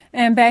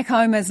And back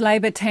home as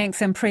Labour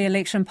tanks in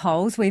pre-election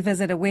polls, we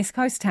visit a West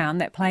Coast town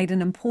that played an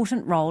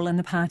important role in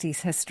the party's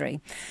history.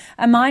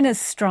 A miners'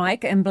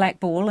 strike in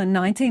Blackball in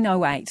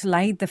 1908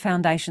 laid the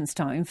foundation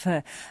stone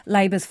for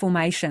Labour's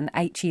formation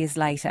 8 years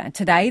later.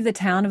 Today, the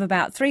town of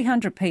about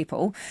 300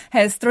 people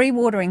has 3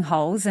 watering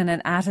holes and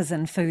an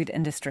artisan food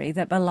industry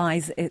that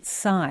belies its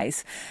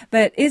size.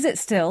 But is it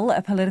still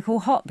a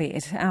political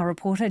hotbed? Our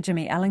reporter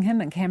Jimmy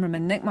Ellingham and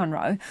cameraman Nick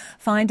Monro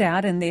find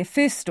out in their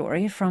first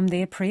story from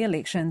their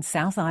pre-election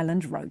South Island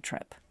road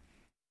trip.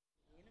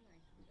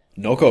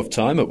 Knock-off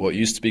time at what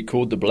used to be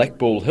called the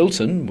Blackball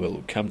Hilton,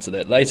 we'll come to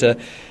that later,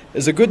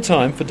 is a good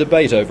time for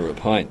debate over a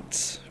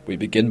pint. We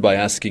begin by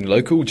asking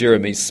local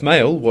Jeremy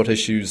Smale what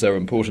issues are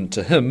important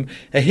to him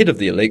ahead of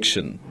the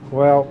election.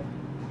 Well,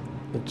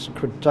 it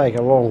could take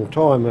a long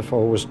time if I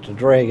was to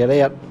drag it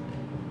out.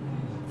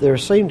 There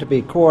seem to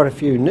be quite a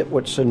few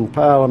nitwits in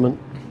Parliament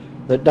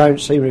that don't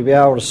seem to be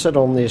able to sit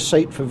on their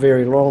seat for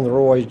very long. They're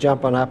always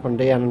jumping up and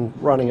down and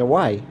running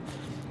away.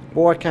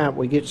 Why can't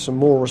we get some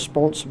more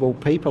responsible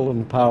people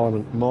in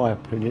Parliament, in my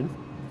opinion?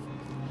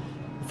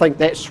 I think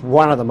that's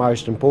one of the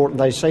most important.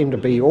 They seem to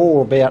be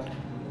all about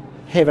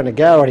having a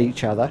go at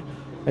each other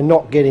and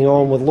not getting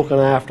on with looking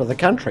after the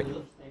country.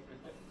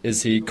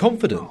 Is he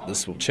confident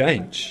this will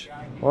change?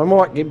 I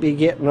might be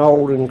getting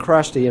old and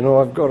crusty, and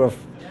I've got a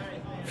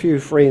few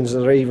friends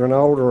that are even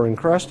older and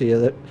crustier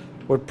that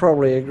would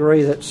probably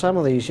agree that some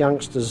of these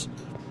youngsters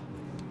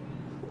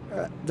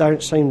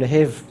don't seem to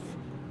have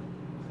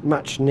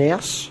much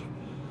nous,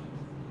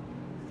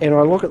 and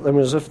I look at them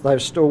as if they're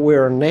still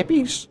wearing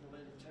nappies.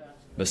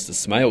 Mr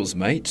Smale's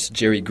mate,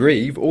 Jerry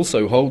Grieve,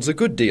 also holds a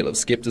good deal of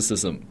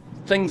scepticism.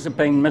 Things have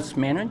been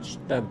mismanaged.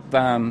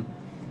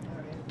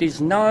 There's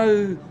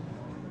no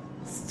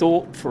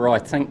thought for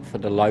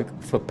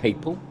the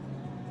people.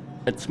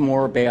 It's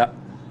more about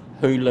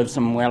who lives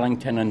in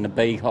Wellington and the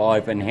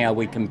beehive and how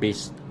we can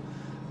best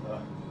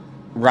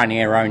run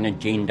our own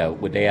agenda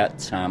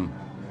without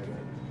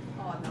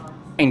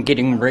and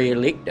getting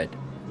re-elected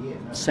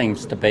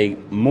seems to be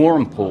more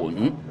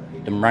important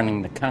than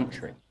running the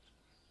country.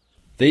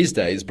 These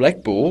days,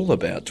 Blackball,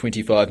 about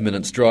 25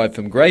 minutes drive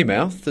from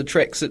Greymouth,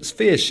 attracts its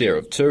fair share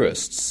of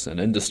tourists, an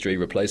industry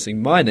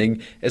replacing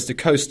mining as the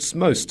coast's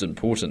most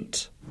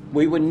important.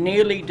 We were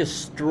nearly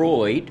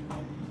destroyed,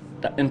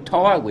 the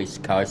entire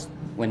West Coast,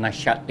 when they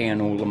shut down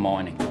all the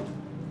mining.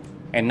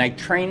 And they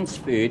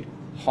transferred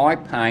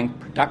high-paying,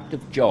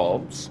 productive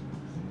jobs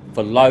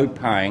for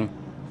low-paying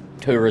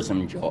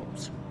tourism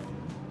jobs.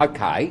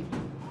 Okay,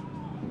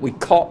 we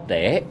caught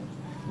that.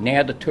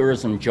 Now the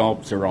tourism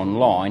jobs are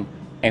online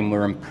and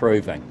we're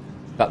improving.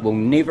 But we'll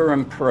never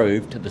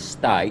improve to the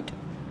state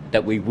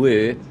that we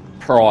were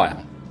prior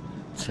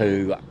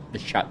to the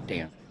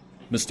shutdown.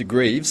 Mr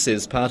Grieve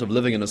says part of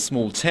living in a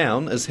small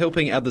town is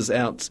helping others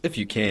out if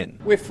you can.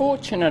 We're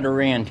fortunate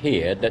around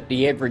here that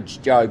the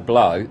average Joe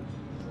Blow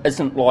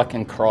isn't like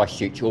in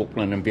Christchurch,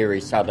 Auckland and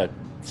various other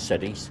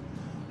cities.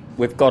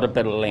 We've got a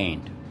bit of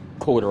land,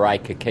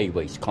 quarter-acre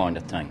Kiwis kind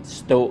of thing,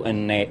 still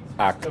in that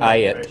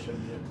archaic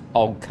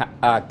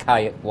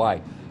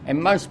way.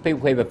 And most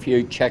people have a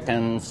few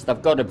chickens,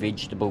 they've got a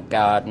vegetable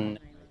garden.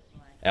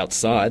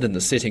 Outside in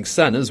the setting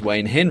sun is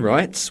Wayne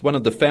Henright, one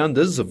of the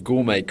founders of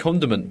gourmet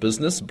condiment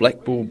business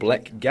Blackball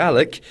Black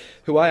Garlic,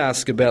 who I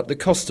ask about the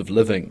cost of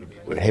living.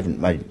 We haven't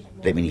made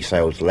that many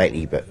sales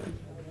lately,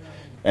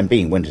 and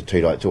being winter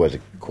too, it's always a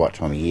quiet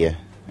time of year.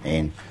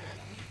 And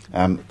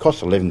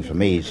cost of living for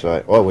me is I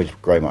always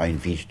grow my own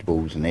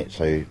vegetables and that,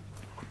 so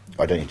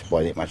I don't need to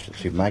buy that much at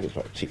the supermarkets,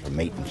 except for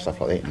meat and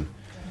stuff like that.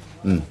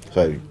 And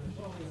so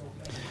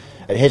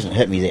it hasn't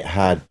hit me that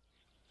hard.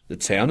 The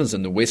town is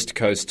in the West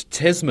Coast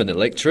Tasman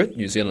electorate,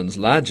 New Zealand's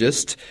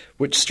largest,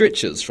 which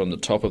stretches from the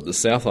top of the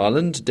South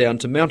Island down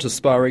to Mount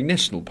Aspiring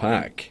National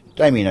Park.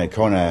 Damien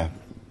O'Connor,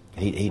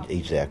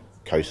 he's our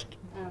coast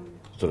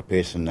sort of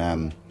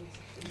person.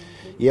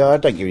 Yeah, I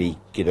don't really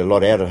get a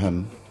lot out of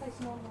him.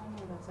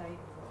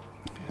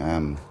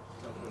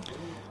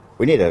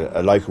 We need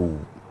a local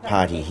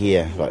party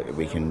here, like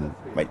we can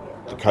make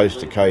the coast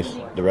to coast,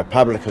 the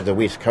Republic of the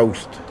West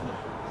Coast.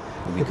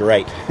 Would be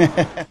great.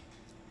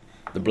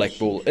 The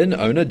Blackball Inn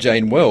owner,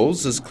 Jane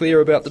Wells, is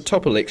clear about the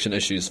top election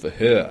issues for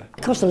her.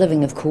 The cost of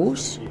living, of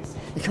course,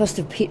 the cost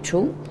of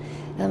petrol.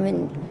 I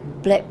mean,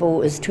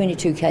 Blackball is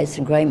 22 k's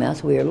from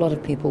Greymouth, where a lot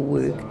of people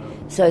work,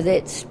 so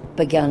that's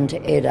begun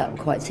to add up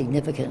quite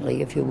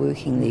significantly if you're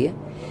working there.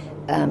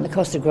 The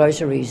cost of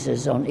groceries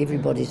is on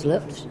everybody's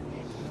lips,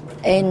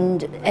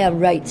 and our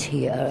rates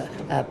here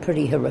are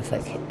pretty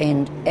horrific,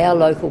 and our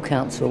local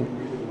council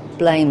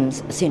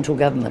blames central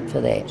government for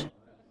that.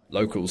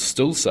 Locals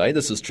still say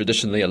this is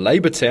traditionally a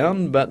Labour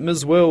town, but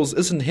Ms Wells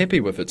isn't happy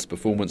with its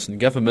performance in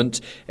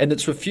government and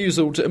its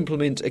refusal to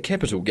implement a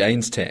capital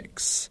gains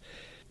tax.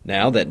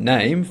 Now that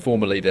name,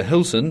 formerly the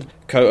Hilton,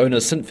 co-owner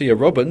Cynthia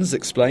Robbins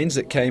explains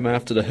it came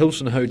after the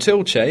Hilton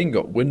hotel chain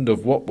got wind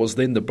of what was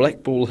then the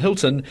Blackball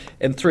Hilton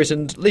and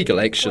threatened legal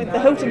action. The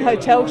Hilton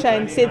hotel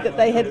chain said that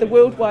they had the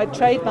worldwide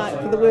trademark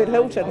for the word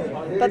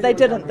Hilton, but they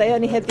didn't. They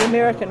only had the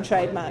American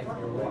trademark.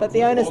 but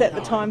the owners at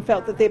the time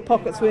felt that their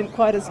pockets weren't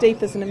quite as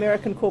deep as an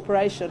American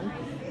corporation,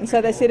 and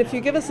so they said, if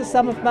you give us a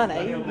sum of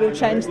money, we'll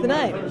change the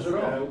name.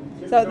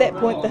 So at that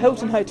point, the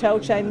Hilton hotel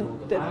chain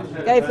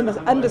gave them an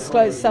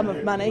undisclosed sum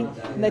of money,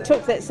 and they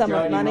took that sum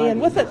of money, and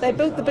with it they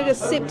built the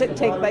biggest septic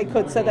tank they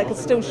could so they could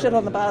still shit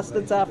on the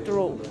bastards after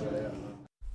all.